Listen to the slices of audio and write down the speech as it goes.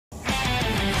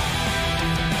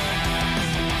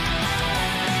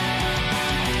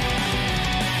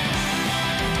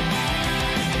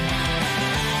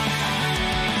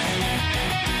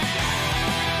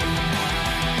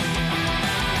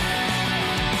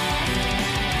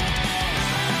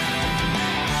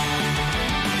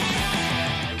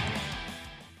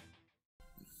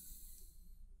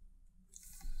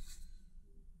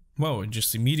Whoa, it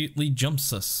just immediately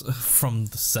jumps us from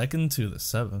the 2nd to the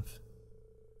 7th.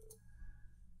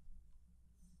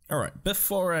 Alright,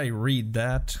 before I read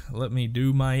that, let me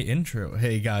do my intro.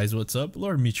 Hey guys, what's up?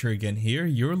 Lord Mitsuo again here,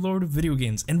 your Lord of Video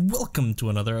Games, and welcome to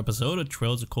another episode of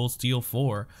Trails of Cold Steel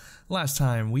 4. Last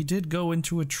time, we did go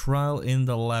into a trial in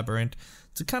the labyrinth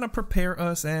to kind of prepare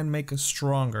us and make us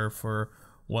stronger for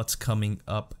what's coming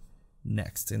up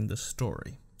next in the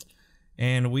story.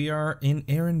 And we are in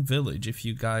Eren Village, if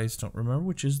you guys don't remember,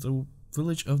 which is the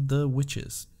village of the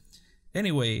witches.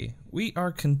 Anyway, we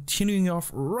are continuing off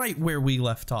right where we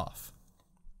left off.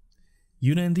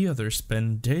 Yuna and the others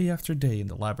spend day after day in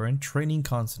the labyrinth, training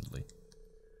constantly.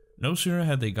 No sooner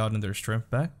had they gotten their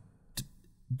strength back,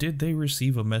 did they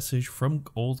receive a message from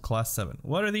old Class 7.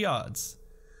 What are the odds?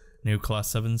 New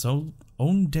Class 7's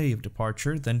own day of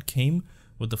departure then came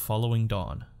with the following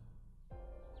dawn.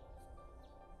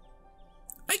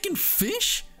 I can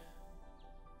fish?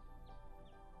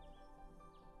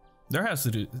 There has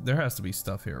to be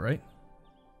stuff here, right?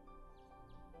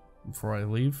 Before I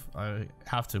leave, I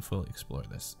have to fully explore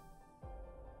this.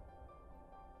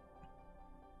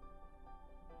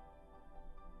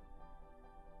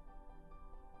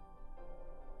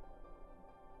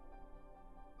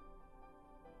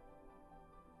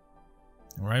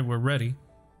 Alright, we're ready.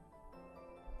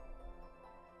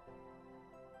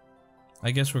 I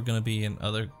guess we're gonna be in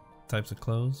other types of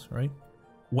clothes, right?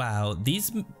 Wow,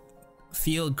 these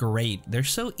feel great. They're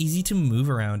so easy to move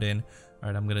around in.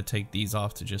 Alright, I'm gonna take these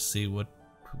off to just see what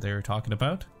they're talking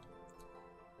about.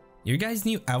 Your guys'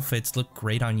 new outfits look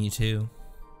great on you too.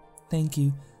 Thank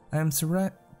you. I am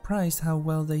surprised how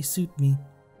well they suit me.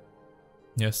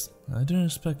 Yes, I didn't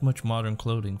expect much modern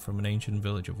clothing from an ancient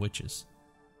village of witches.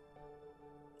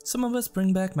 Some of us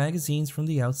bring back magazines from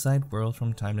the outside world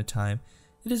from time to time.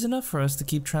 It is enough for us to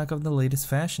keep track of the latest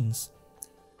fashions.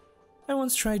 I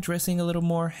once tried dressing a little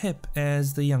more hip,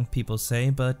 as the young people say,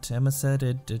 but Emma said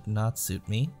it did not suit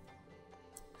me.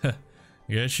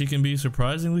 Yes, she can be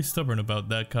surprisingly stubborn about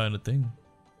that kind of thing.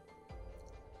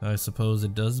 I suppose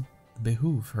it does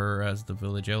behoove her as the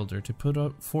village elder to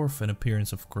put forth an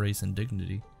appearance of grace and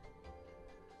dignity.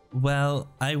 Well,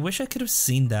 I wish I could have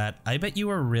seen that. I bet you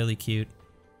were really cute.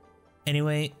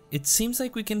 Anyway, it seems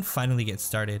like we can finally get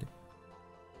started.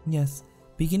 Yes.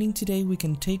 Beginning today, we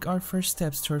can take our first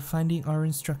steps toward finding our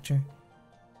instructor.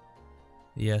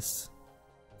 Yes,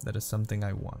 that is something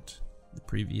I want. The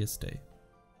previous day.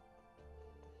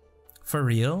 For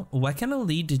real? What kind of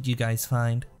lead did you guys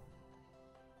find?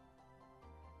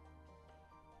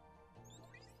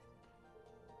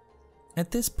 At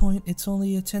this point, it's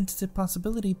only a tentative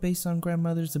possibility based on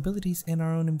grandmother's abilities and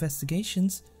our own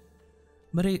investigations.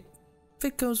 But if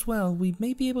it goes well, we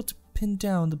may be able to pin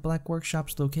down the Black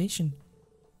Workshop's location.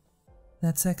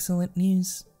 That's excellent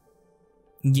news.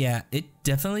 Yeah, it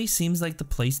definitely seems like the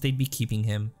place they'd be keeping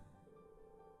him.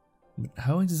 But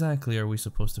how exactly are we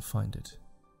supposed to find it?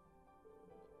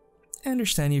 I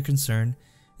understand your concern.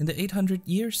 In the 800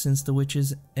 years since the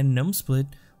witches and gnome split,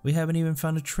 we haven't even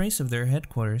found a trace of their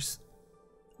headquarters.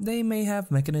 They may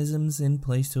have mechanisms in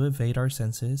place to evade our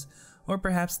senses, or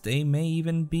perhaps they may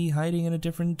even be hiding in a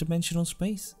different dimensional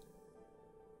space.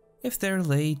 If their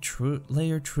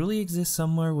lair truly exists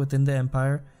somewhere within the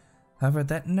Empire, however,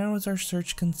 that narrows our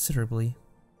search considerably.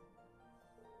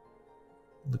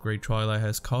 The Great Twilight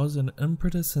has caused an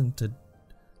unprecedented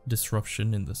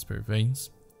disruption in the spirit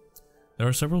veins. There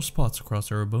are several spots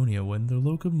across Erebonia when the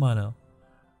local mana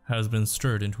has been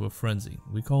stirred into a frenzy.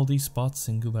 We call these spots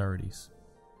singularities.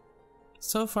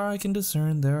 So far I can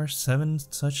discern there are 7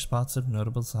 such spots of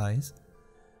notable size.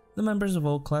 The members of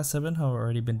Old Class 7 have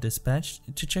already been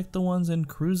dispatched to check the ones in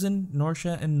Kruzen,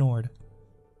 Norsha, and Nord.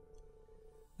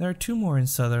 There are 2 more in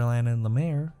Sutherland and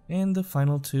Lemaire, and the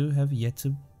final 2 have yet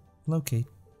to locate.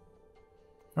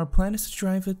 Our plan is to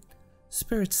drive a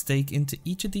spirit stake into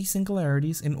each of these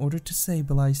singularities in order to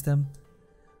stabilize them.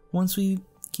 Once we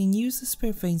can use the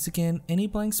spirit veins again, any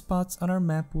blank spots on our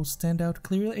map will stand out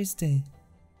clear as day.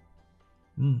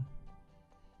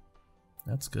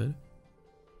 That's good.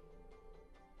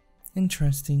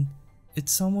 Interesting.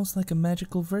 It's almost like a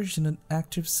magical version of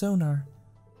active sonar.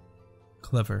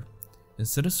 Clever.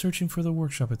 Instead of searching for the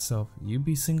workshop itself, you'd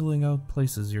be singling out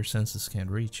places your senses can't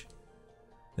reach.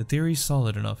 The theory's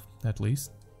solid enough, at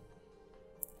least.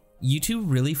 You two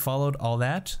really followed all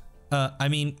that?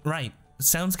 Right.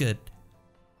 Sounds good.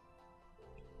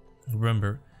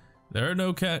 Remember, there are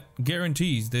no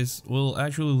guarantees this will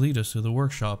actually lead us to the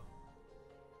workshop.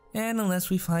 And unless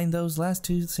we find those last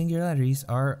 2 singularities,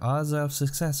 our odds of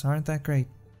success aren't that great.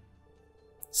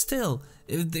 Still,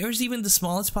 if there's even the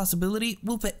smallest possibility,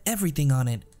 we'll bet everything on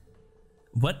it.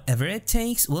 Whatever it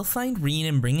takes, we'll find Rean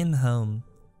and bring him home.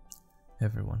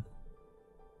 Everyone.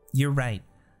 You're right.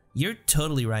 You're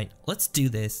totally right. Let's do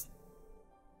this.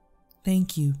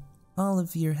 Thank you, all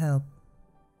of your help.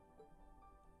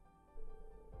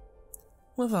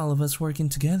 With all of us working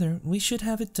together, we should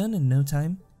have it done in no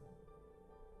time.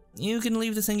 You can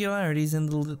leave the singularities in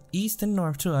the east and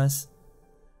north to us.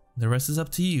 The rest is up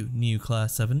to you, new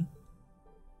Class 7.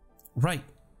 Right.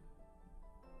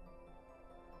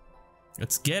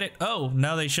 Let's get it. Oh,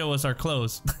 now they show us our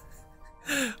clothes.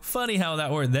 Funny how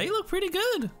that worked. They look pretty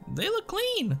good. They look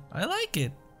clean. I like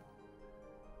it.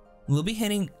 We'll be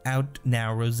heading out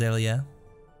now, Roselia.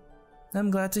 I'm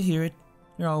glad to hear it.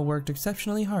 You all worked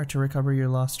exceptionally hard to recover your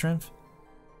lost strength.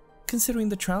 Considering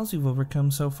the trials you've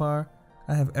overcome so far,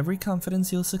 I have every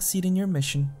confidence you'll succeed in your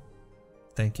mission.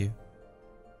 Thank you.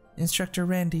 Instructor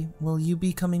Randy, will you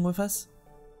be coming with us?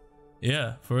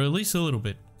 Yeah, for at least a little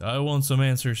bit. I want some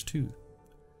answers too.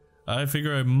 I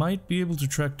figure I might be able to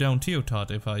track down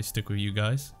Teotot if I stick with you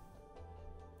guys.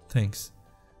 Thanks.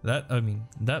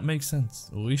 That makes sense.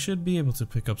 We should be able to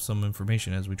pick up some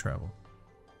information as we travel.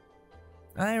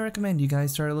 I recommend you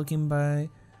guys start looking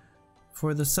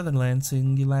for the Sutherland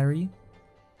Singularity.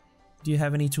 Do you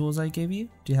have any tools I gave you?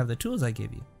 Do you have the tools I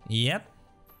gave you? Yep.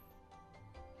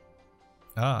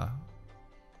 Ah.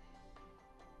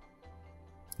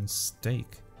 And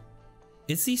steak.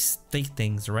 It's these steak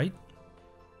things, right?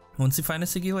 Once you find a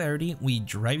singularity, we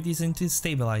drive these in to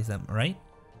stabilize them, right?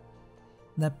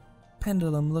 That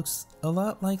pendulum looks a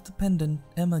lot like the pendant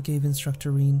Emma gave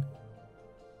Instructor Rean.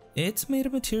 It's made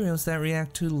of materials that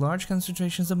react to large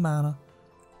concentrations of mana.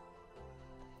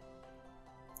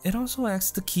 It also acts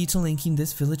as the key to linking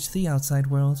this village to the outside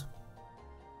world.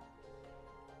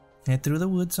 Head through the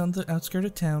woods on the outskirts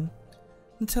of town.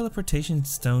 The teleportation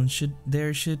stone should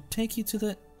take you to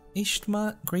the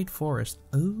Ishtma Great Forest.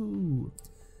 Ooh.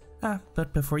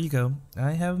 But before you go,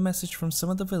 I have a message from some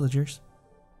of the villagers.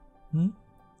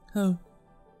 Oh.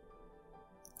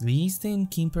 Lise the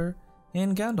innkeeper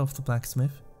and Gandalf the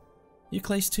blacksmith.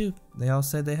 Euclase too. They all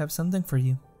said they have something for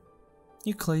you.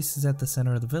 Euclase is at the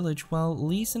center of the village, while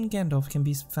Lise and Gandalf can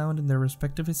be found in their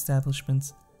respective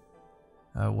establishments.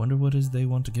 I wonder what it is they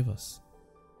want to give us.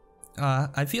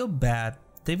 I feel bad.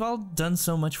 They've all done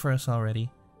so much for us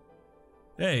already.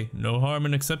 Hey, no harm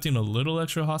in accepting a little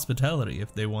extra hospitality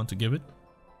if they want to give it.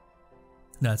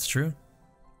 That's true.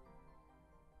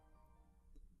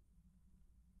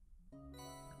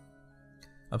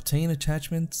 Obtain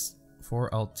attachments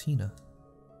for Altina.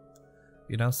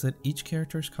 You now set each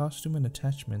character's costume and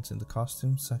attachments in the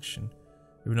costume section.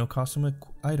 If no costume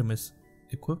item is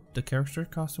equipped, the character's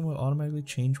costume will automatically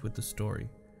change with the story.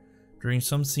 During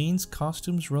some scenes,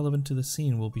 costumes relevant to the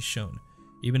scene will be shown,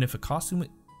 even if a costume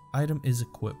item is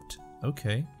equipped.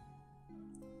 Okay.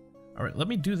 Alright, let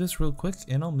me do this real quick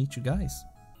and I'll meet you guys.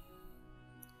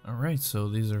 Alright, so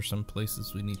these are some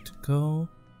places we need to go.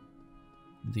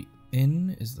 The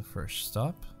inn is the first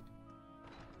stop.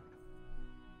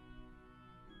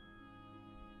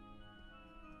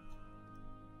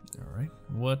 Alright,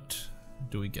 what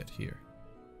do we get here?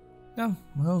 Oh,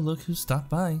 well, look who stopped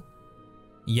by.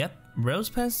 Yep, Rose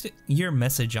passed your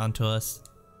message on to us.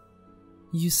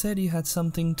 You said you had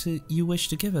something you wish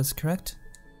to give us, correct?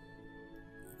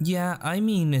 Yeah, I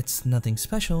mean, it's nothing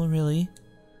special, really.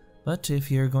 But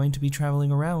if you're going to be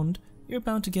traveling around, you're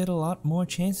bound to get a lot more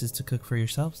chances to cook for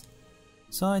yourselves.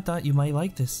 So I thought you might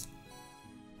like this.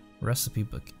 Recipe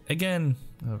book. Again,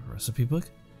 a recipe book?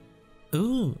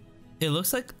 Ooh, it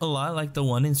looks like a lot like the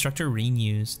one Instructor Rean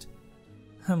used.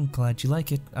 I'm glad you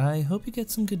like it. I hope you get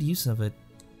some good use of it.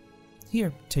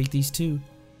 Here, take these too.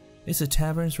 It's a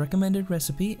tavern's recommended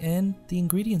recipe and the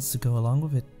ingredients to go along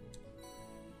with it.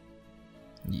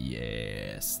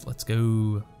 Yes, let's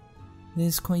go. This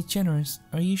is quite generous.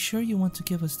 Are you sure you want to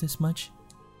give us this much?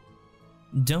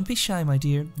 Don't be shy, my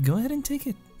dear. Go ahead and take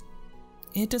it.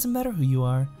 It doesn't matter who you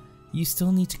are. You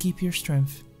still need to keep your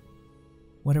strength.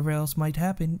 Whatever else might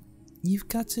happen, you've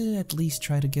got to at least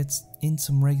try to get in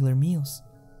some regular meals.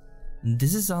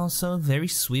 This is also very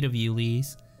sweet of you,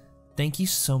 Lise. Thank you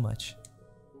so much.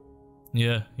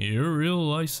 Yeah, you're a real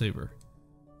lifesaver.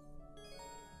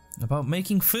 About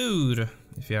making food.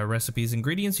 If you have recipes and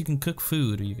ingredients, you can cook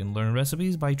food. You can learn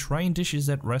recipes by trying dishes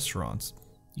at restaurants.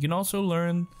 You can also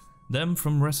learn them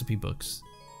from recipe books.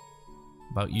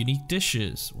 About unique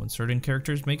dishes. When certain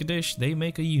characters make a dish, they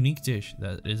make a unique dish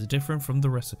that is different from the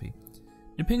recipe.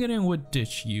 Depending on what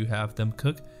dish you have them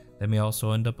cook, they may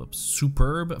also end up a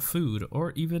superb food,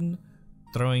 or even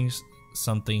throwing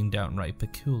something downright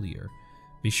peculiar.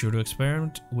 Be sure to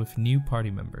experiment with new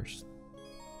party members.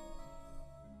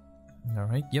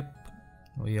 Alright, yep.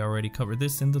 We already covered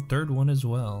this in the third one as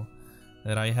well,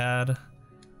 that I had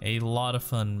a lot of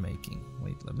fun making.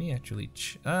 Wait, let me actually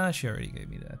she already gave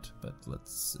me that, but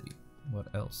let's see what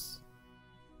else.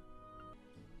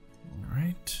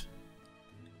 Alright,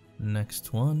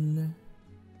 next one.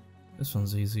 This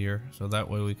one's easier, so that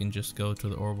way we can just go to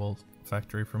the Orbital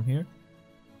factory from here.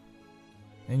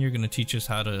 And you're gonna teach us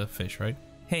how to fish, right?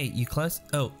 Hey, you class?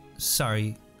 Oh,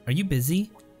 sorry. Are you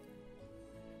busy?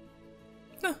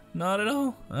 No, not at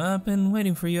all. I've been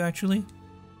waiting for you, actually.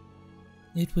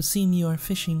 It would seem you are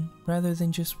fishing rather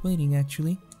than just waiting,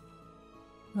 actually.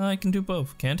 I can do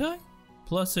both, can't I?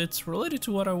 Plus, it's related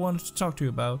to what I wanted to talk to you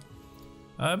about.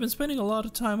 I've been spending a lot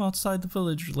of time outside the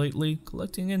village lately,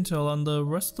 collecting intel on the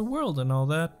rest of the world and all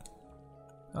that.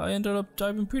 I ended up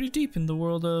diving pretty deep in the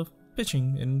world of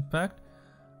fishing, in fact.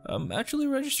 I'm actually a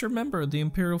registered member of the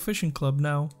Imperial Fishing Club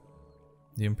now.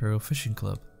 The Imperial Fishing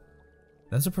Club?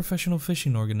 That's a professional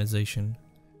fishing organization.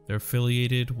 They're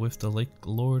affiliated with the Lake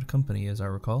Lord Company, as I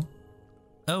recall.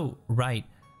 Oh, right.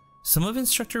 Some of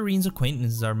Instructor Rean's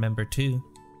acquaintances are a member too.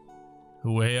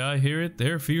 The way I hear it,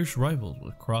 they're fierce rivals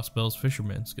with Crossbell's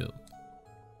Fisherman's Guild.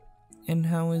 And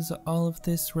how is all of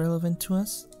this relevant to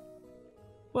us?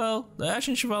 Well, the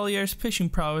Ashen Chevalier's fishing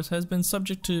prowess has been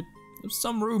subject to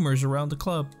some rumors around the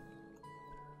club.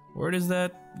 Word is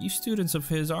that you students of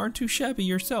his aren't too shabby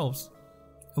yourselves.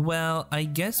 Well, I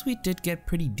guess we did get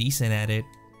pretty decent at it.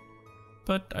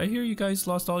 But I hear you guys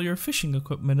lost all your fishing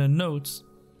equipment and notes.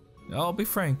 I'll be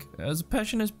frank, as a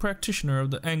passionate practitioner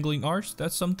of the angling arts,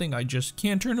 that's something I just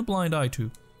can't turn a blind eye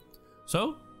to.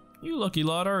 So, you lucky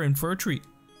lot are in for a treat.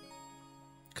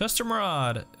 Custom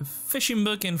rod, fishing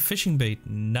book and fishing bait,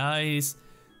 nice.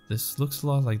 This looks a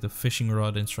lot like the fishing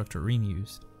rod Instructor Rean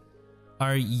used.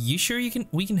 Are you sure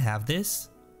we can have this?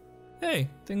 Hey,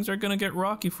 things are gonna get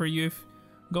rocky for you if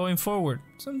going forward.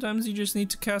 Sometimes you just need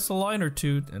to cast a line or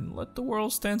two and let the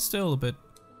world stand still a bit.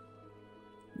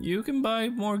 You can buy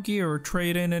more gear or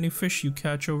trade in any fish you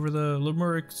catch over the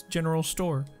Lemuric's general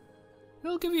store.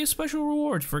 They'll give you special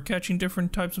rewards for catching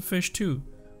different types of fish too.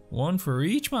 One for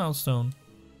each milestone.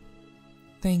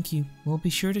 Thank you. We'll be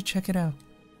sure to check it out.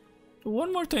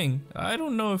 One more thing. I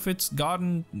don't know if it's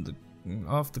gotten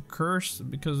off the curse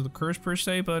because of the curse per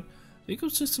se, but the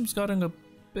ecosystem's gotten a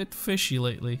bit fishy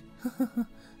lately.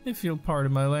 If you'll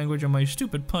pardon my language and my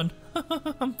stupid pun.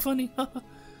 I'm funny.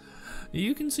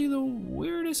 You can see the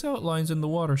weirdest outlines in the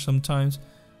water sometimes.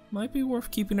 Might be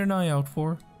worth keeping an eye out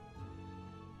for.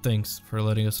 Thanks for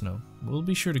letting us know. We'll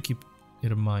be sure to keep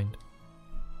it in mind.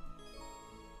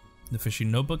 The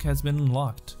fishing notebook has been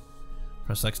unlocked.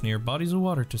 Press X near bodies of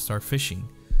water to start fishing.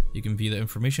 You can view the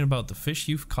information about the fish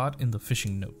you've caught in the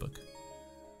fishing notebook.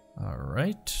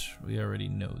 Alright, we already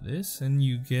know this, and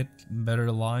you get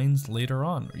better lines later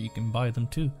on, or you can buy them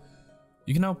too.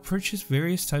 You can now purchase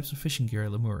various types of fishing gear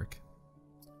at Lemuric.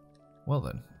 Well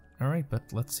then, alright, but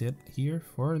let's hit here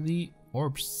for the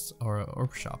orbs, or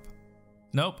orb shop.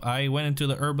 Nope, I went into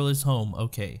the herbalist's home,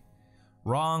 okay.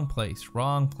 Wrong place,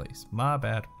 my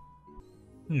bad.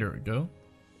 There we go.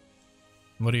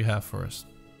 What do you have for us?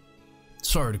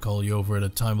 Sorry to call you over at a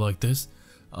time like this.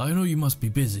 I know you must be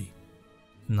busy.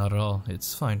 Not at all,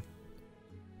 it's fine.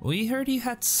 We heard you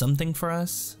had something for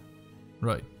us.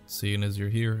 Right, seeing as you're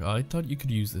here, I thought you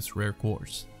could use this rare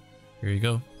quartz. Here you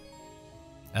go.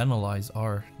 Analyze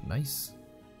R, nice.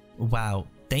 Wow,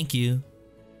 thank you.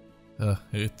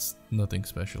 It's nothing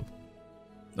special.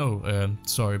 Oh,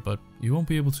 sorry, but you won't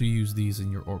be able to use these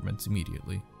in your orbments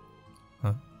immediately.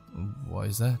 Huh? Why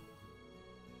is that?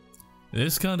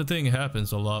 This kind of thing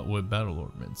happens a lot with battle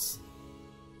orbments.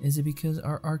 Is it because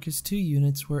our Arcus 2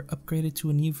 units were upgraded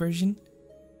to a new version?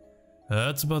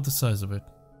 That's about the size of it.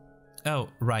 Oh,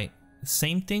 right.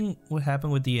 Same thing would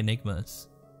happen with the Enigmas.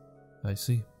 I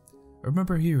see. I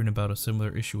remember hearing about a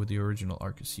similar issue with the original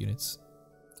Arcus units.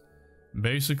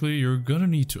 Basically, you're gonna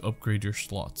need to upgrade your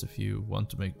slots if you want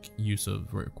to make use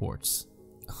of rare quartz.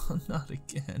 Oh, not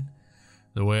again.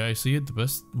 The way I see it, the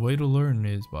best way to learn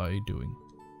is by doing.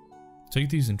 Take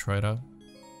these and try it out.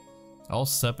 All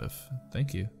Sepif,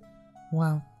 thank you.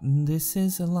 Wow, this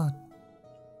is a lot.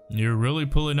 You're really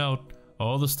pulling out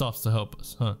all the stops to help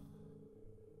us, huh?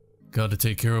 Gotta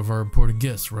take care of our important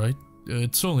guests, right?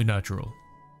 It's only natural.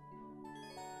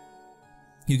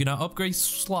 You can now upgrade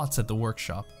slots at the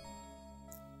workshop.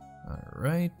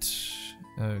 Alright.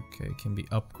 Okay, can be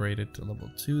upgraded to level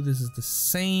 2. This is the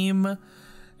same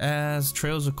as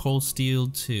Trails of Cold Steel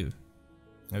 2.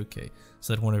 Okay,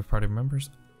 so that one of your party members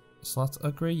slots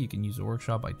upgrade, you can use the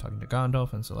workshop by talking to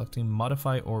Gandalf and selecting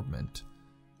Modify Orbment.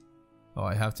 Oh,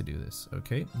 I have to do this.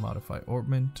 Okay, Modify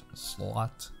Orbment,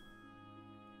 slot.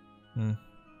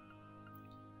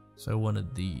 So one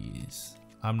of these.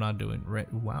 I'm not doing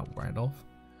wow, Randolph.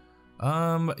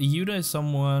 Yuta is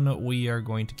someone we are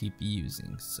going to keep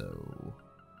using, so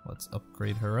let's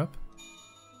upgrade her up.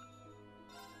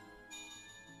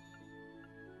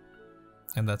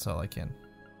 And that's all I can.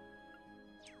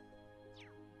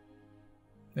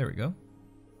 There we go.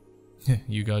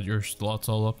 You got your slots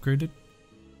all upgraded?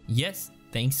 Yes,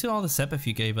 thanks to all the SEPF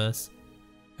you gave us.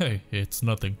 Hey, it's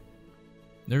nothing.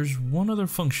 There's one other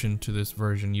function to this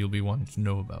version you'll be wanting to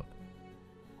know about.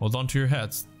 Hold on to your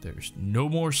hats, there's no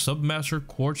more Submaster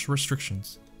Quartz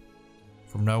restrictions.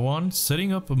 From now on,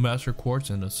 setting up a Master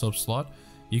Quartz in a sub slot,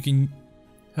 you can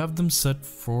have them set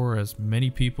for as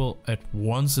many people at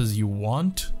once as you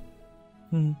want?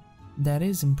 That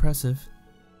is impressive.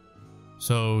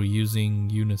 So, using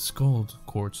Unisuga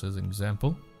Quartz as an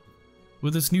example,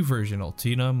 with this new version,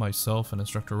 Altina, myself, and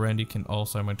Instructor Randy can all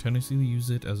simultaneously use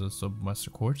it as a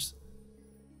Submaster Quartz.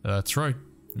 That's right,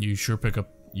 you sure pick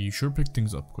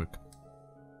things up quick.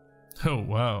 Oh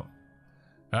wow,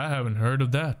 I haven't heard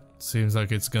of that. Seems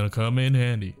like it's gonna come in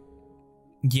handy.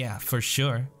 Yeah, for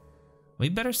sure. We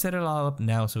better set it all up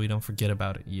now so we don't forget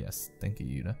about it. Yes, thank you,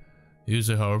 Yuna. Use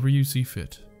it however you see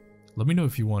fit. Let me know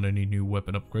if you want any new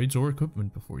weapon upgrades or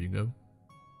equipment before you go.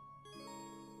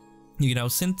 You can now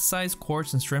synthesize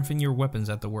quartz and strengthen your weapons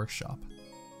at the workshop.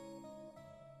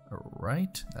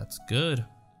 Alright, that's good.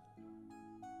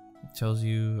 It tells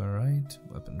you, alright,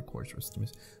 weapon quartz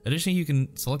resistance. Additionally, you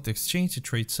can select exchange to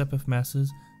trade SEPF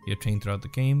masses you obtain throughout the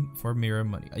game for mirror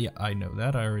money. Yeah, I know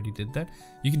that, I already did that.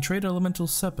 You can trade elemental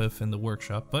SEPF in the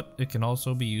workshop, but it can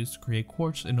also be used to create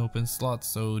quartz in open slots,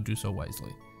 so do so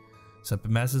wisely. SEPF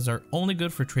masses are only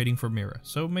good for trading for mirror,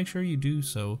 so make sure you do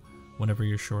so whenever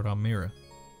you're short on mirror.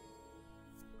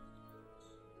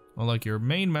 Unlike your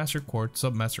main Master Quartz,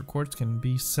 Submaster Quartz can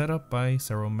be set up by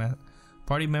several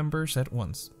party members at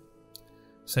once.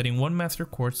 Setting one Master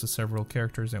Quartz to several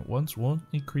characters at once won't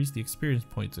increase the experience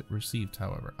points it received,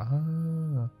 however.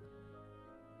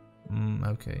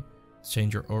 Okay. Let's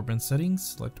change your orbment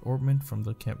settings. Select orbment from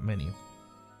the camp menu.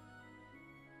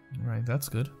 Alright, that's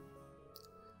good.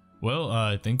 Well,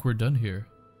 I think we're done here.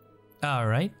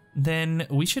 Alright, then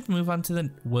we should move on to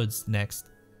the woods next.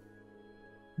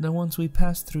 The ones we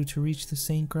passed through to reach the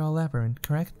St. Graal Labyrinth,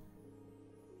 correct?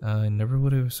 I never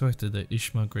would have expected the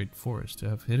Ishma Great Forest to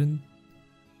have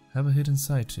a hidden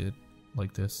side to it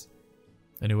like this.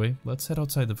 Anyway, let's head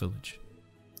outside the village.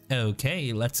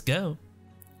 Okay, let's go.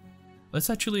 Let's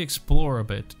actually explore a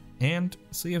bit and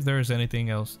see if there is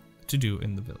anything else to do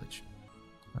in the village.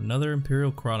 Another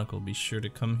Imperial Chronicle. Be sure to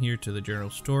come here to the general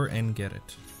store and get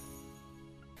it.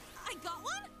 I got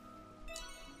one?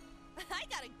 I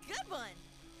got a good one.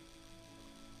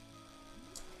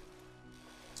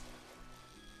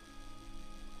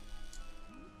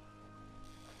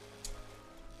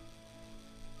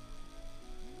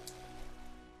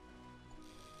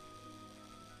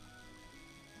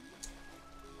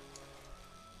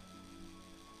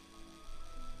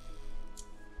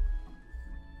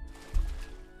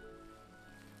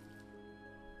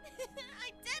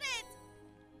 I did it!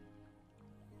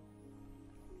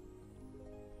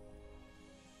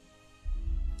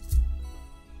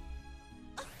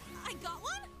 I got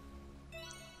one?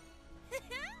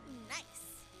 Nice.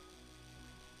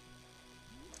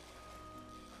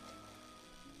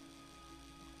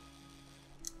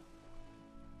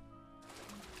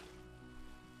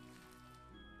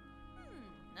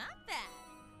 Not bad.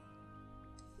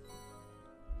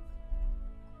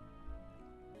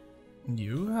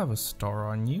 You have a star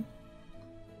on you.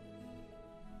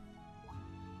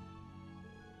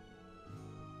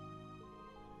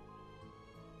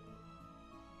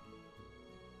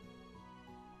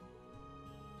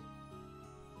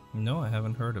 No, I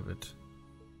haven't heard of it.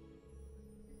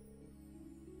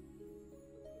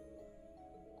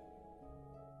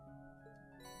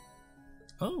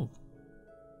 Oh.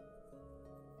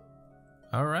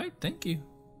 All right, thank you.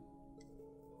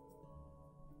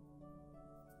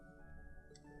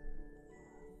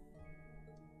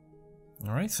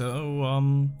 Alright,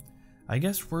 so, I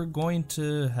guess we're going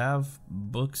to have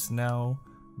books now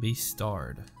be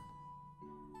starred.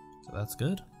 So that's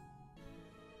good.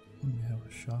 We have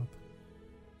a shop.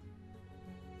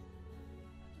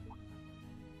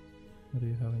 What do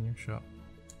you have in your shop?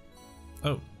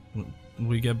 Oh,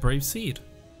 we get Brave Seed.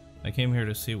 I came here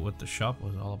to see what the shop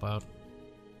was all about.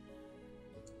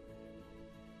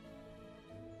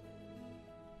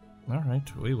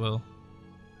 Alright, we will.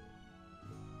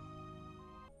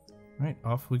 Right,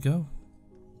 off we go.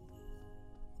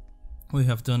 We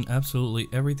have done absolutely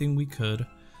everything we could.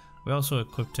 We also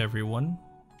equipped everyone.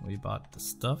 We bought the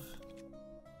stuff.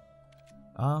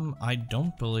 I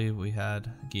don't believe we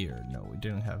had gear. No, we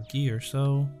didn't have gear,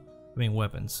 so... I mean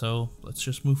weapons, so let's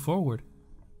just move forward.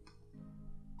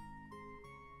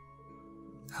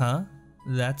 Huh?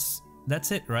 That's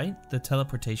it, right? The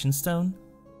teleportation stone?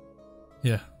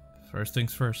 Yeah, first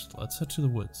things first, let's head to the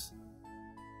woods.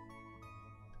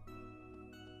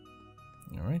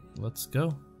 Alright, let's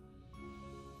go.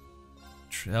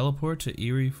 Teleport to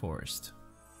Eerie Forest.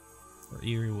 Or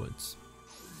Eerie Woods.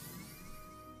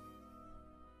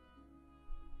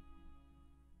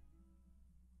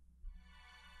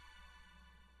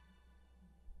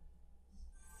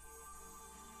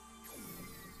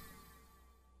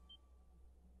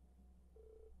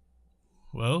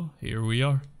 Well, here we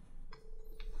are.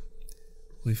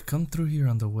 We've come through here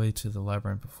on the way to the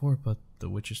labyrinth before, but the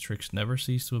witch's tricks never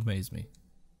cease to amaze me.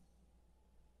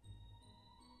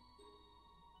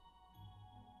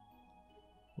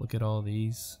 Look at all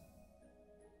these.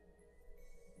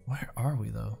 Where are we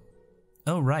though?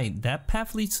 Oh right, that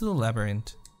path leads to the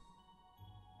labyrinth.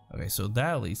 Okay, so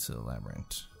that leads to the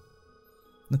labyrinth.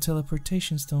 The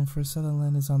teleportation stone for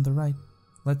Sutherland is on the right.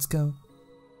 Let's go.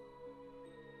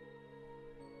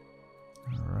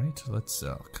 Alright, let's...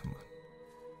 oh, come on.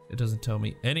 It doesn't tell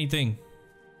me anything.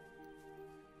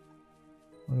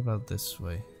 What about this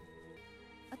way?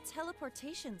 A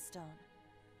teleportation stone.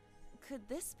 Could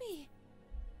this be?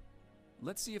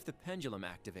 Let's see if the pendulum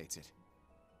activates it.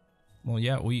 Well,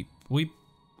 yeah, we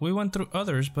went through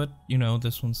others, but, you know,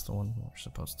 this one's the one we're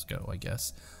supposed to go, I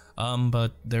guess.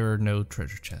 But there are no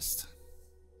treasure chests.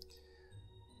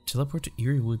 Teleport to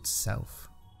Eerie Woods South.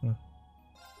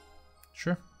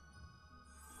 Sure.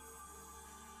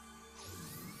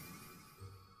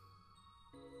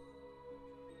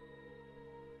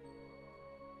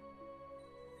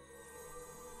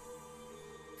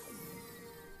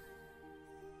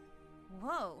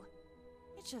 Whoa.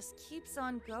 It just keeps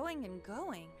on going and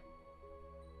going.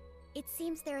 It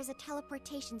seems there is a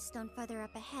teleportation stone further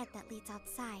up ahead that leads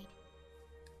outside.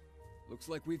 Looks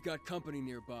like we've got company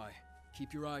nearby.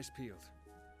 Keep your eyes peeled.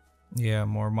 Yeah,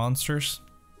 more monsters.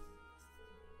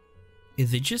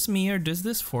 Is it just me or does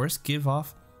this forest give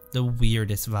off the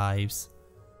weirdest vibes?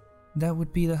 That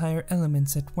would be the higher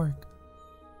elements at work.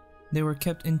 They were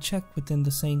kept in check within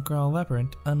the St. Graal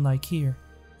labyrinth, unlike here.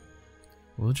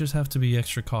 We'll just have to be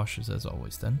extra cautious as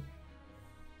always then.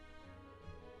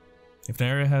 If an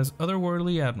area has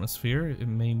otherworldly atmosphere, it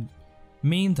may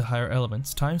mean the higher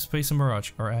elements, time, space, and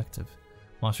mirage are active.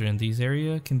 Monsters in these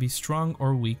areas can be strong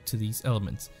or weak to these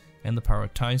elements, and the power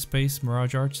of time, space,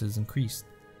 mirage arts is increased.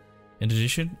 In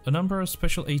addition, a number of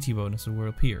special AT bonuses will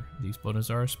appear. These bonuses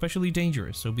are especially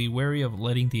dangerous, so be wary of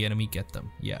letting the enemy get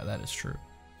them. Yeah, that is true.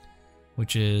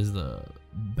 Which is the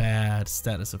bad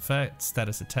status effect,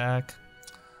 status attack.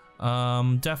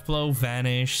 Death Blow,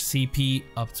 Vanish, CP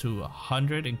up to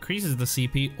 100, increases the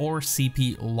CP or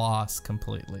CP loss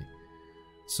completely.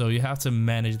 So you have to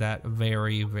manage that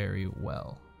very, very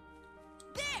well.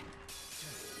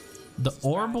 The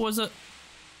orb was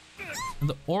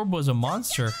a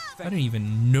monster. I didn't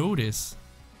even notice.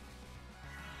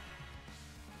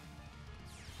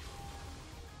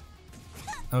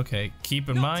 Okay, keep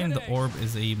in mind the orb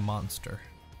is a monster.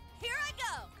 Here I go.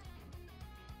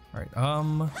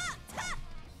 Alright,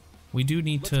 we do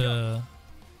need to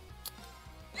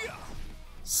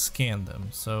scan them,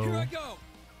 so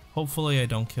hopefully I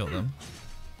don't kill them.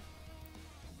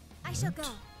 I shall go.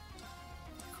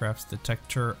 Crafts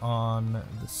detector on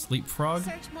the sleep frog.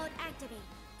 Search mode activate.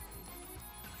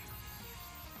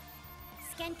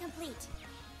 Scan complete.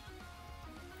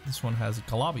 This one has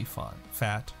Galabi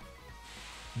fat.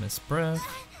 Miss breath.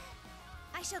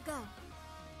 I shall go.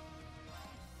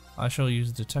 I shall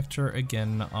use detector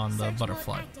again on the Search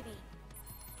butterfly. mode activate.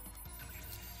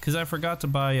 Cause I forgot to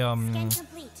buy Scan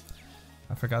complete.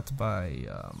 I forgot to buy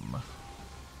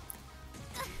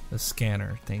the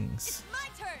scanner things. My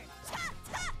turn.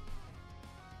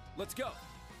 Let's go.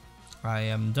 I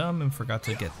am dumb and forgot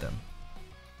to get them.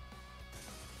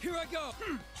 Here I go.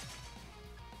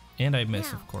 And I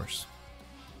miss, Now. of course.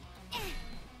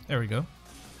 There we go.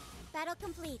 Battle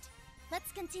complete.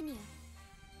 Let's continue.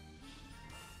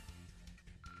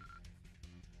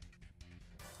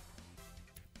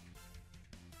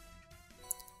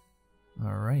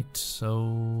 Alright,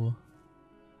 so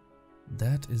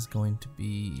that is going to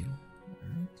be...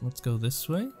 Alright, let's go this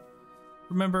way.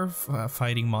 Remember,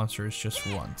 fighting monsters just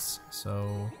once.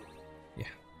 So, yeah,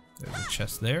 there's a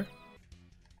chest there.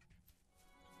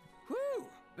 Whoo,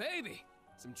 baby,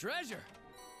 some treasure.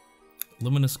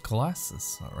 Luminous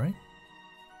glasses, alright.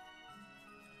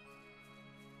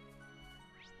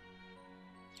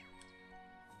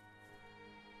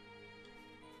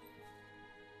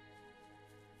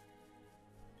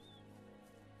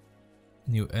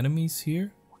 New enemies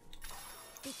here?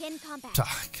 Begin combat.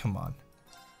 Ah, come on.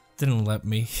 Didn't let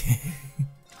me. You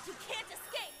can't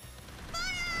escape!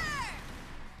 Fire!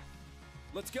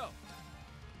 Let's go.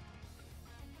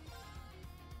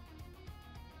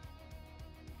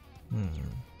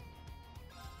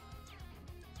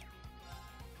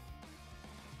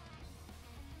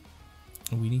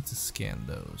 We need to scan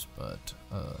those, but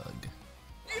ugh.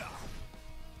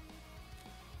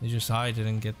 I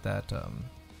didn't get that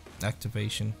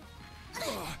activation.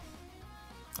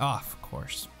 Ah, of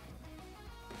course.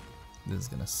 This is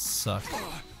gonna suck.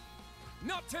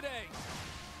 Not today.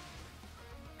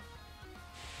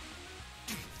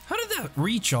 How did that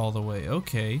reach all the way?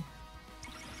 Okay.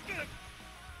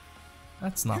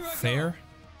 That's not fair.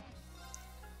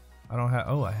 I don't have.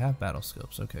 Oh, I have battle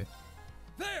scopes. Okay.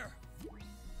 There.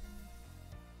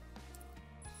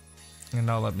 And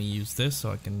now let me use this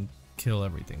so I can kill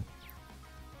everything.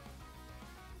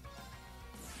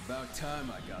 About time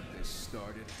I got this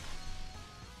started.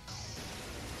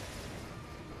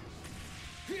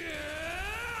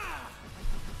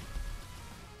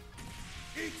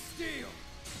 Eat steel!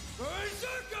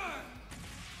 Berserker!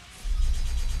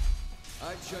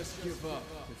 I'd just give up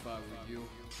if I were you.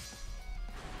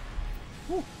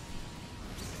 Whew.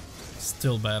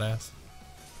 Still badass.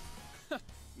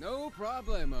 No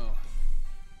problemo.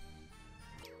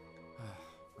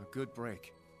 A good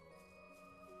break.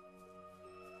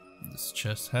 This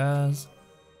chest has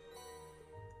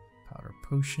powder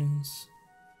potions.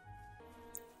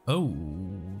 Oh,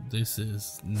 this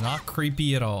is not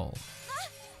creepy at all.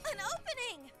 An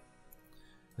opening!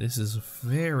 This is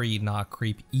very not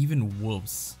creepy, even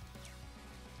wolves.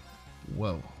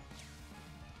 Whoa.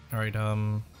 Alright,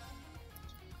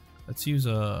 let's use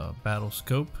a battle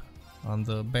scope on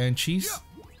the banshees.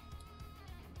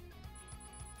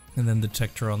 And then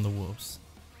detector on the wolves.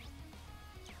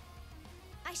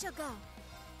 I shall go.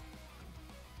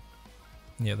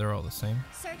 Yeah, they're all the same.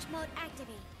 Search mode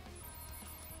activate.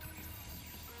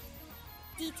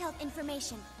 Detailed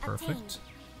information obtained. Perfect.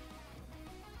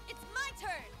 It's my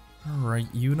turn! Alright,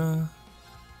 Yuna.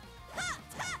 Ha!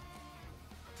 Ha!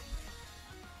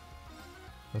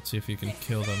 Let's see if you can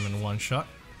kill them in one shot.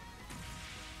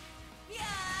 Yeah!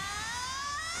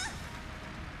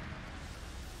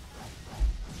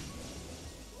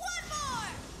 One more!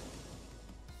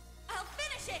 I'll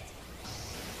finish it!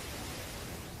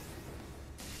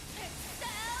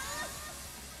 Excel!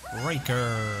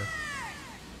 Breaker.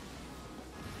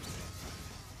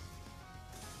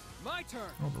 My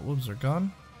turn. Oh, the wolves are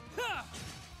gone. Ha!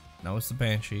 Now it's the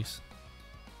banshees.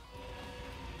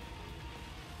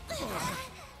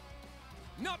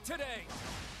 Not today.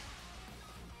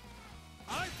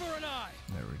 Eye for an eye.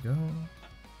 There we go.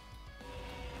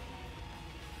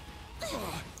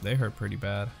 They hurt pretty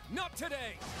bad. Not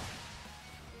today.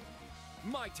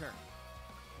 My turn.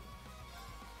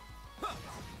 Huh.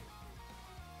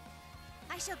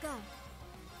 I shall go.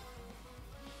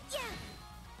 Yeah.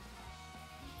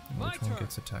 My Which one turn.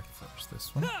 gets attacked first?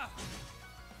 This one? Ha!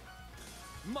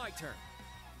 My turn.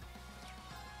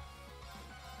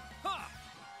 Ha!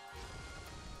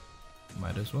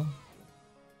 Might as well.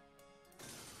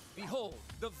 Behold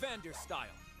the Vander style.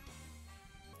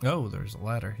 Oh, there's a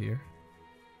ladder here.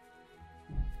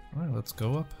 Alright, let's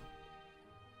go up.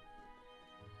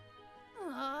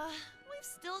 We've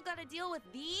still got to deal with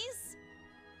these?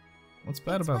 What's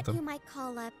bad It's about what you them? might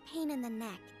call a pain in the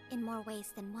neck in more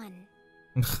ways than one.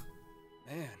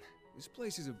 Man, this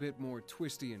place is a bit more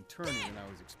twisty and turny than I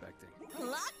was expecting.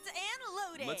 Locked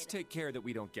and loaded! Let's take care that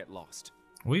we don't get lost.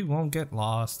 We won't get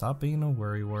lost. Stop being a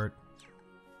worrywart.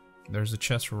 There's a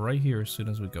chest right here as soon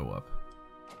as we go up.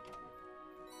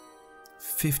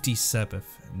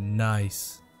 57th.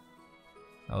 Nice.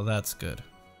 Oh, that's good.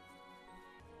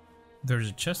 There's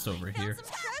a chest over here. Found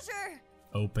some treasure!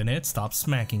 Open it. Stop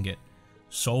smacking it.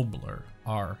 Soul Blur.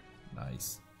 R.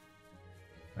 Nice.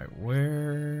 Alright,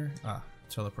 where... Ah,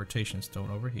 teleportation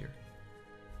stone over here.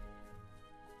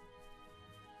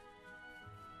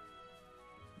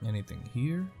 Anything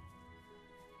here?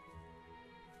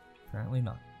 Apparently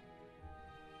not.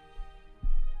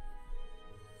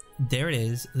 There it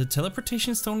is. The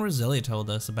teleportation stone Roselia told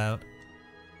us about.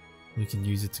 We can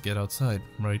use it to get outside,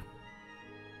 right?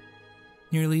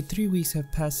 Nearly 3 weeks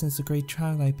have passed since the Great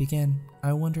Twilight began.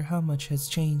 I wonder how much has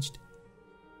changed.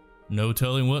 No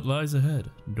telling what lies ahead.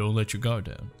 Don't let your guard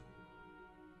down.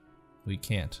 We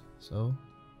can't, so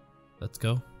let's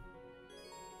go.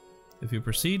 If you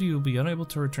proceed, you will be unable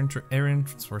to return to Eren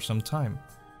for some time.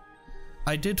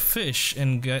 I did fish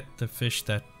and get the fish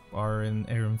that are in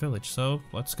Eren Village, so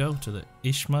let's go to the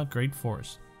Ishma Great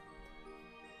Forest.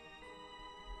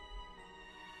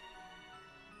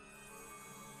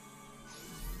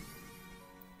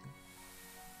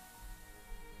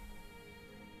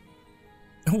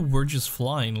 Oh, we're just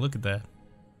flying. Look at that.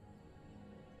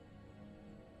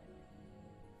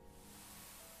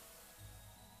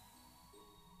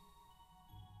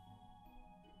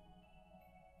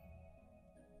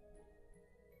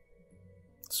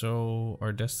 So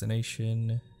our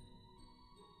destination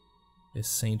is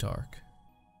Saint Arc.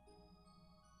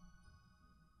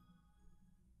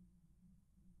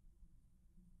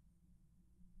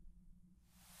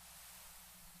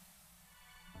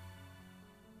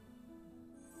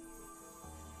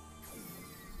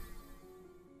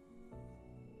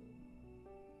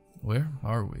 Where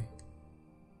are we?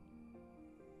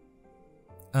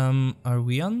 Are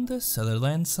we on the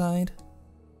Sutherland side?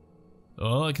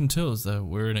 All I can tell is that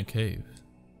we're in a cave.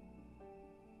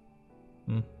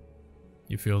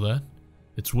 You feel that?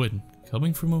 It's wind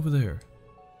coming from over there.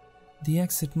 The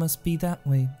exit must be that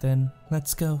way, then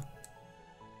let's go.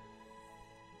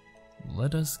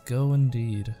 Let us go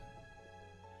indeed.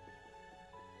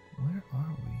 Where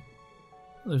are we?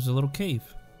 Oh, there's a little cave.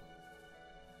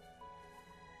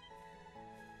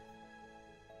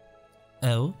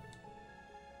 Oh?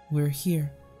 We're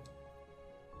here.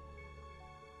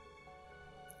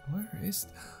 Where is...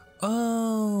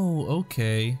 Oh,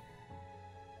 okay.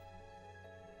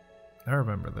 I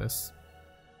remember this.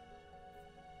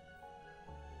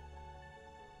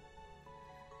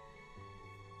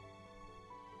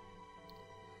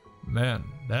 Man,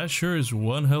 that sure is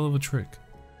one hell of a trick.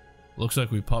 Looks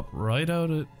like we popped right out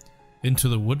into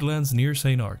the woodlands near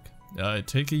St. Arc. I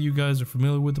take it you guys are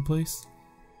familiar with the place?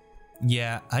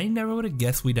 Yeah, I never would have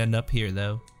guessed we'd end up here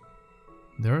though.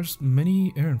 There's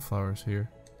many errand flowers here.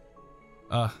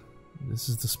 Ah, this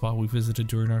is the spot we visited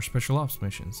during our special ops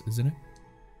missions, isn't it?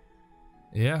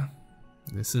 Yeah,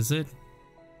 this is it.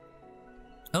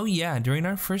 Oh yeah, during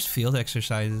our first field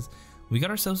exercises, we got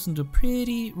ourselves into a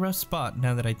pretty rough spot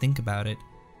now that I think about it.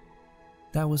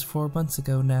 That was 4 months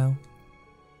ago now.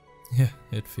 Yeah,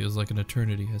 it feels like an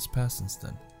eternity has passed since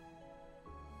then.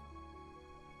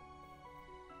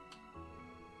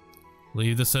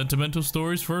 Leave the sentimental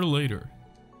stories for later.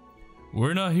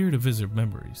 We're not here to visit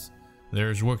memories.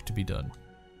 There's work to be done.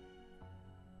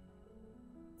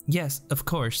 Yes, of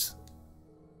course.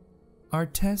 Our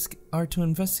tasks are to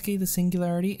investigate the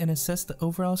singularity and assess the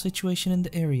overall situation in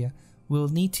the area. We'll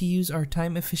need to use our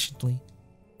time efficiently.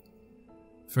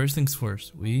 First things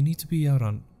first, we need to be out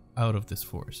of this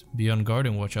forest. Be on guard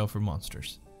and watch out for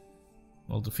monsters.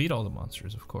 We'll defeat all the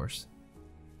monsters, of course.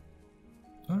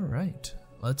 Alright,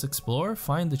 let's explore,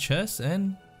 find the chest,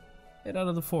 and get out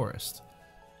of the forest.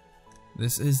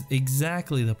 This is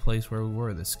exactly the place where we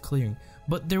were, this clearing.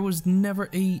 But there was never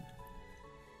a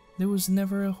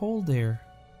hole there.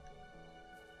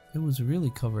 It was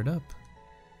really covered up.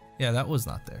 Yeah, that was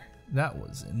not there. That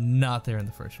was not there in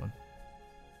the first one.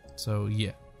 So,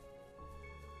 yeah.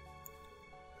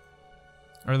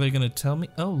 Are they gonna tell me?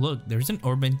 Oh, look, there's an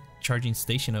orbiting charging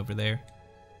station over there.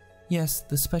 Yes,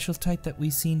 the special type that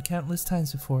we've seen countless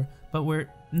times before, but we're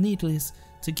needless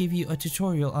to give you a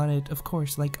tutorial on it, of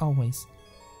course, like always.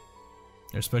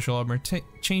 There's special armor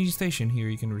changing station here.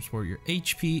 You can restore your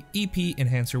HP, EP,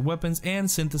 enhance your weapons, and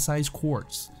synthesize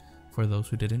quartz, for those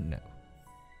who didn't know.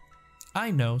 I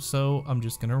know, so I'm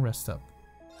just gonna rest up.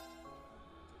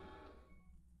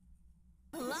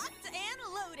 Locked and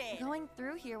loaded. Going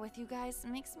through here with you guys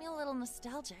makes me a little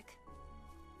nostalgic.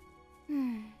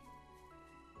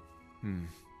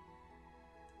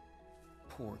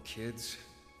 Poor kids.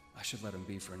 I should let them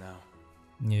be for now.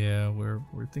 Yeah, we're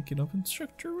thinking of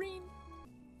Instructor Rean.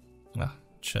 Ah,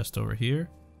 chest over here.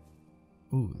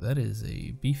 Ooh, that is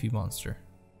a beefy monster.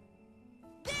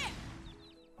 There.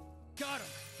 Got him!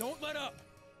 Don't let up!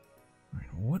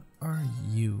 Alright, what are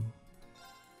you?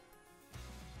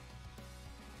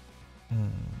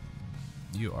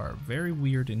 You are very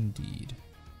weird indeed.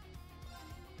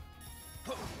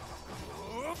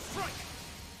 Front.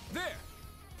 There!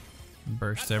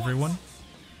 Burst everyone.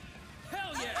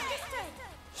 Hell yeah!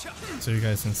 So you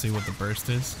guys can see what the burst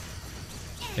is.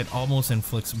 It almost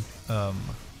inflicts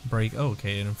break. Oh,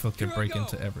 okay, it inflicted break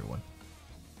into everyone.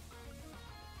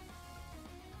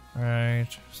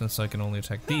 Alright, since I can only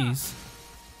attack these.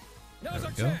 There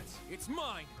we go. It's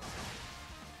mine.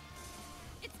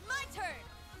 It's my turn.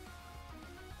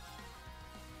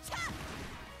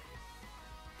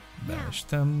 Banish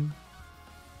them.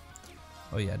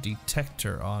 Oh yeah,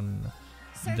 detector on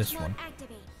Search this mode one.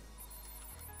 activate.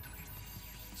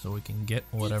 So we can get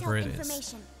whatever it Detailed is.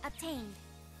 information obtained.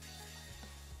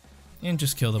 And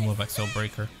just kill them with Excel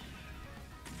Breaker.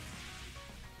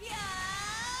 Yeah.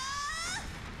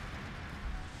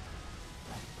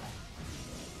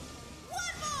 One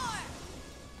more.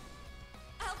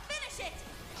 I'll finish it.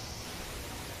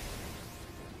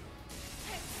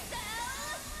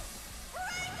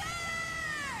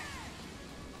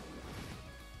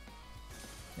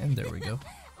 And there we go.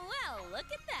 Well, look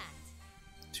at that.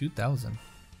 2,000.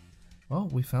 Well,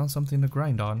 we found something to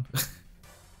grind on.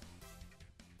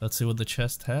 Let's see what the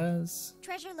chest has.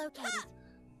 Treasure located.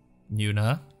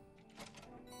 Yuna.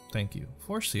 Thank you.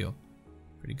 Force seal.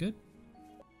 Pretty good.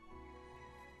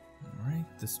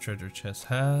 Alright, this treasure chest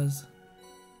has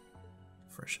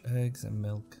fresh eggs and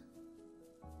milk.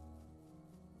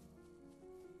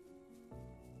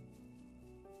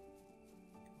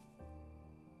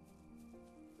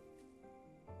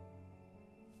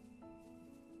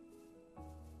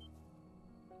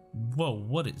 Whoa,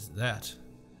 what is that?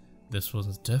 This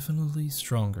was definitely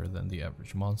stronger than the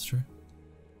average monster.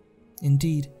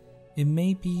 Indeed, it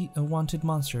may be a wanted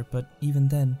monster, but even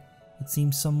then, it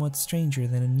seems somewhat stranger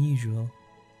than unusual.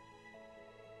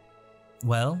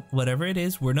 Well, whatever it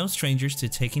is, we're no strangers to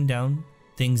taking down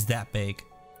things that big.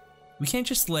 We can't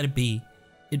just let it be.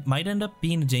 It might end up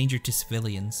being a danger to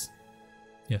civilians.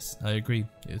 Yes, I agree.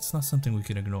 It's not something we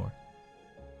can ignore.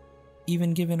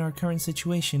 Even given our current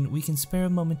situation, we can spare a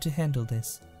moment to handle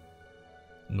this.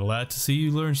 Glad to see you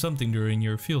learn something during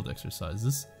your field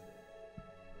exercises.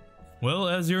 Well,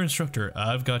 as your instructor,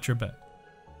 I've got your back.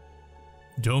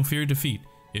 Don't fear defeat.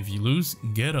 If you lose,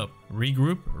 get up,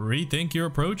 regroup, rethink your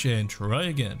approach, and try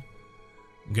again.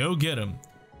 Go get him.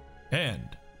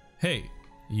 And, hey,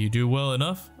 you do well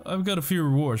enough, I've got a few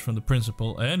rewards from the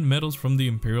principal and medals from the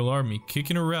Imperial Army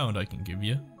kicking around I can give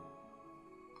you.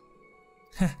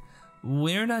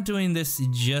 We're not doing this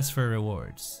just for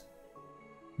rewards.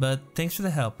 But thanks for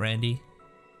the help, Randy.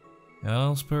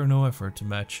 I'll spare no effort to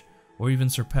match or even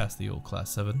surpass the old Class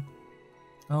 7.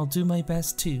 I'll do my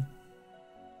best too.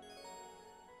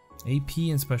 AP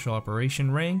and Special Operation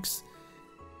ranks.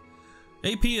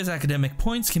 AP as academic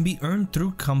points can be earned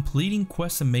through completing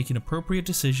quests and making appropriate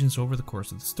decisions over the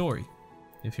course of the story.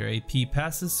 If your AP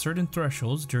passes certain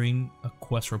thresholds during a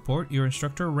quest report, your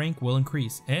instructor rank will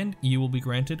increase, and you will be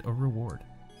granted a reward.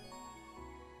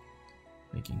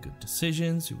 Making good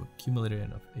decisions, you accumulated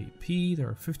enough AP. There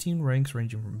are 15 ranks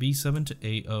ranging from B7 to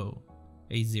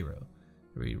A0.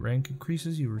 Every rank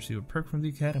increases, you receive a perk from the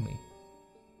Academy.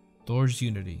 Thor's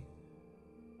Unity.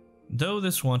 Though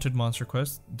this wanted monster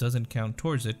quest doesn't count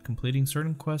towards it, completing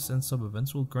certain quests and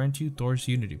sub-events will grant you Thor's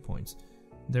Unity points.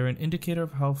 They're an indicator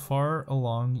of how far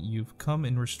along you've come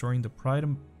in restoring the pride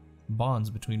and bonds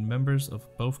between members of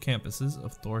both campuses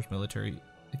of Thor's military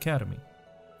academy.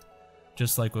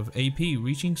 Just like with AP,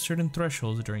 reaching certain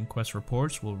thresholds during quest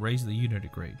reports will raise the unity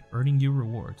grade, earning you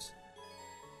rewards.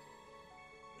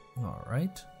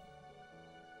 Alright.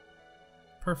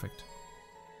 Perfect.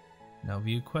 Now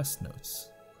view quest notes.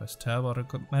 Quest tab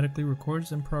automatically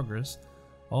records in progress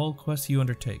all quests you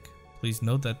undertake. Please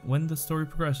note that when the story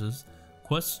progresses,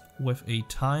 quests with a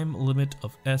time limit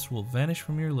of S will vanish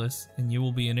from your list and you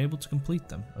will be unable to complete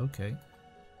them. Okay.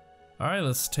 Alright,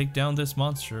 let's take down this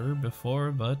monster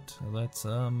but let's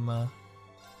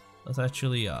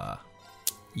actually, there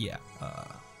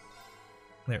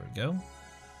we go.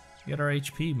 Get our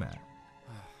HP, man.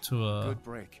 Good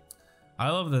break. I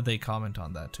love that they comment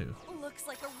on that too. Looks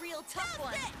like a real tough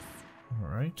one.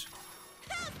 Alright.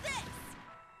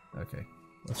 Okay,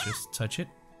 let's just touch it.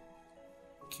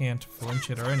 Can't flinch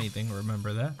it or anything,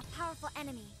 remember that. A powerful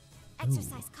enemy.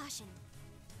 Exercise caution.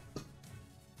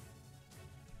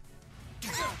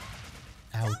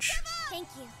 Ouch. Thank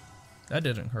you. That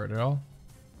didn't hurt at all.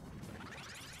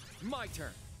 My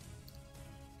turn.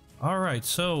 Alright,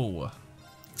 so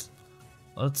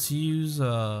let's use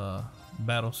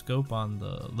battle scope on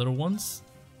the little ones.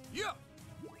 Yeah.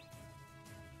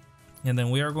 And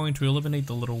then we are going to eliminate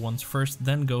the little ones first,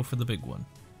 then go for the big one.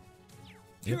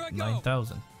 Yep,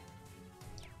 9,000.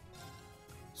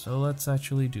 So let's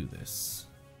actually do this.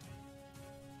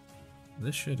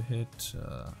 This should hit,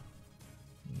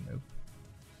 nope.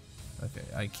 Okay,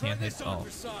 I can't hit all.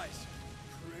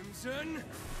 Crimson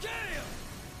Gale!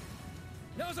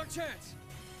 Now's our chance.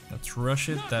 Let's rush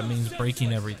it, that means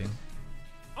breaking everything.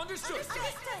 Understood.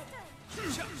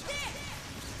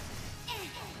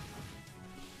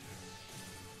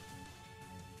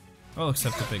 I'll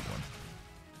accept the big one.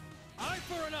 Eye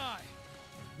for an eye.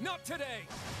 Not today.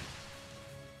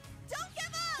 Don't give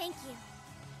up! Thank you.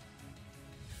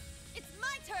 It's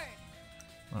my turn!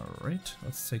 Alright,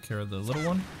 let's take care of the little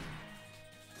one.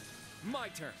 My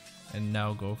turn. And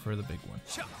now go for the big one.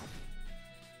 Cha.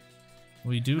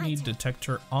 We do My need turn.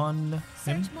 detector on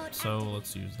him, Search mode so activated.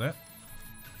 let's use that.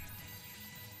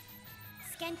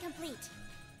 Scan complete.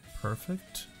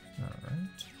 Perfect.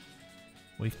 Alright.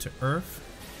 Weak to earth.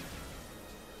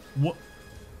 What?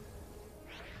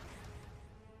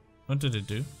 What did it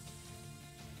do?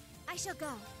 I shall go.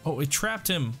 Oh, it trapped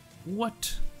him.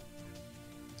 What?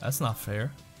 That's not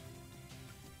fair.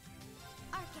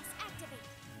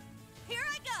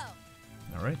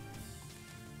 Alright.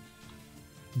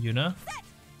 Yuna.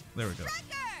 There we go.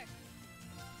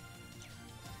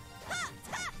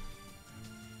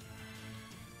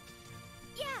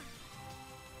 Yeah.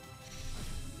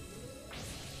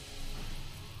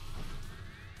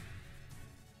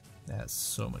 That has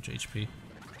so much HP.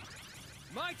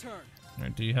 My turn.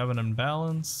 Alright, do you have an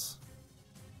imbalance?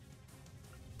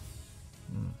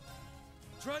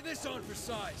 Try this on for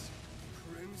size.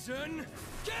 Crimson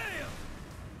Gale.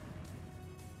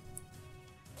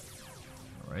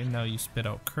 Alright, now you spit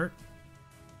out Kurt.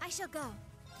 I shall go.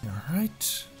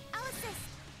 Alright. I'll assist.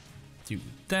 Do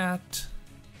that.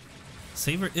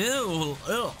 Save her. Ew,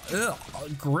 ew, ew.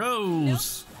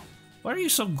 Gross. Why are you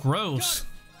so gross?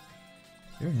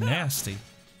 You're nasty.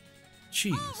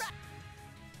 Jeez.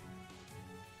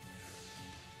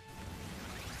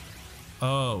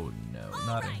 Oh no,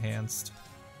 not enhanced.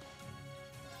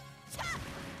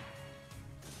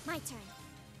 My turn.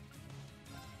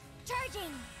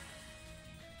 Charging.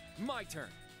 My turn.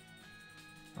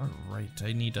 Alright,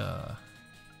 I need to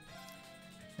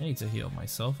heal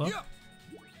myself up. Yeah.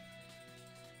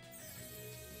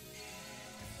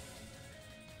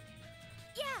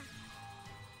 Yeah.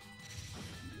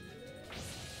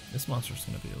 This monster's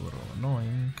gonna be a little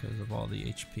annoying because of all the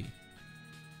HP.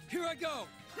 Here I go.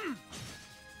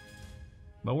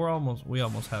 But we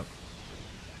almost have.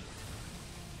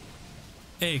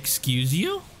 Excuse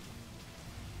you?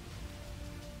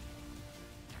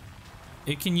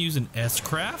 It can use an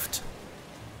S-craft?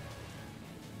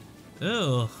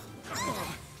 Ugh.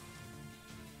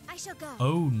 I shall go.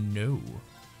 Oh no.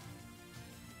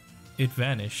 It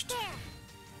vanished. There.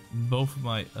 Both of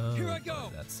my. Oh, Here I go.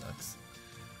 boy, that sucks.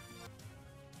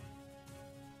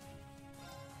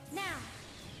 Now,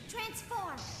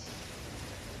 transform.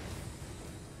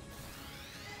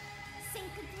 Sync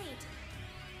complete.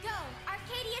 Go,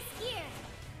 Arcadius gear.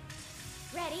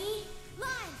 Ready,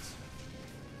 launch.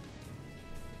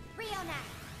 Rionak,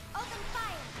 open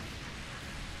fire.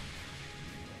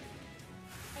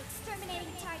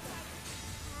 Exterminating target.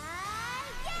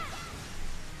 Yeah!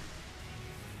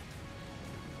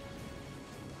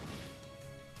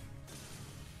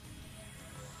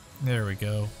 There we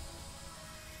go.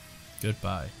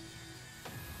 Goodbye.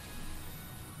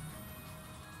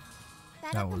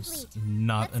 That Battle was complete.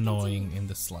 not Let's annoying continue. in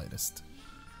the slightest.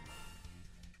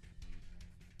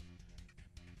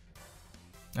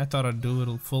 I thought I'd do a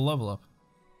little full level up.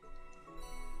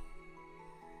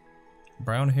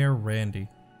 Brown hair Randy.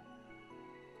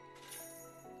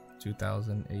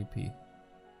 2000 AP.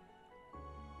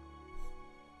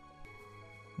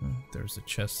 There's a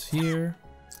chest here.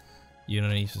 You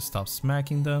don't need to stop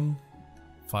smacking them.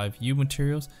 5 U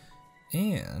materials.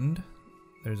 And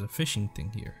there's a fishing thing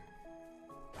here.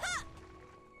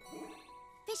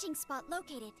 Fishing spot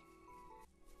located.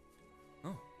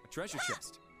 Oh, a treasure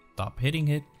chest. Stop hitting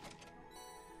it.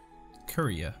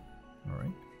 Korea.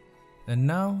 Alright. And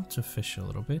now to fish a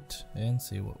little bit and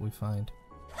see what we find.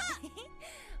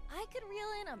 I could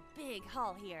reel in a big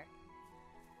haul here.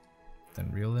 Then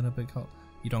reel in a big haul.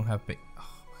 You don't have bait.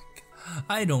 Oh my god.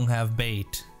 I don't have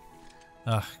bait.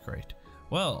 Ah, great.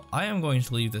 Well, I am going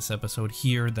to leave this episode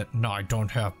here no, I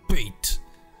don't have bait.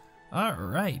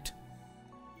 Alright.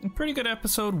 A pretty good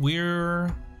episode. We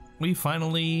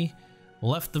finally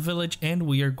left the village and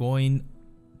we are going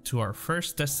to our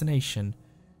first destination,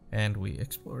 and we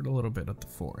explored a little bit of the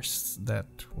forests that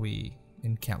we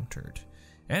encountered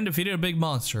and defeated a big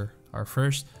monster, our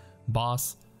first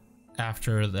boss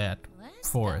after that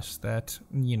forest that,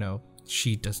 you know,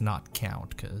 she does not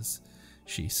count because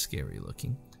she's scary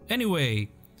looking. Anyway,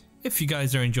 if you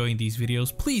guys are enjoying these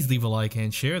videos, please leave a like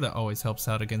and share. That always helps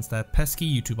out against that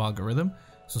pesky YouTube algorithm.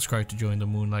 Subscribe to join the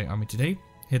Moonlight Army today.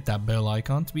 Hit that bell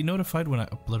icon to be notified when I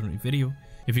upload a new video.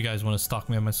 If you guys want to stalk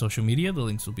me on my social media, the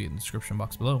links will be in the description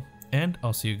box below. And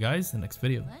I'll see you guys in the next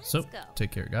video. Let's go.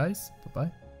 Take care, guys.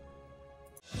 Bye-bye.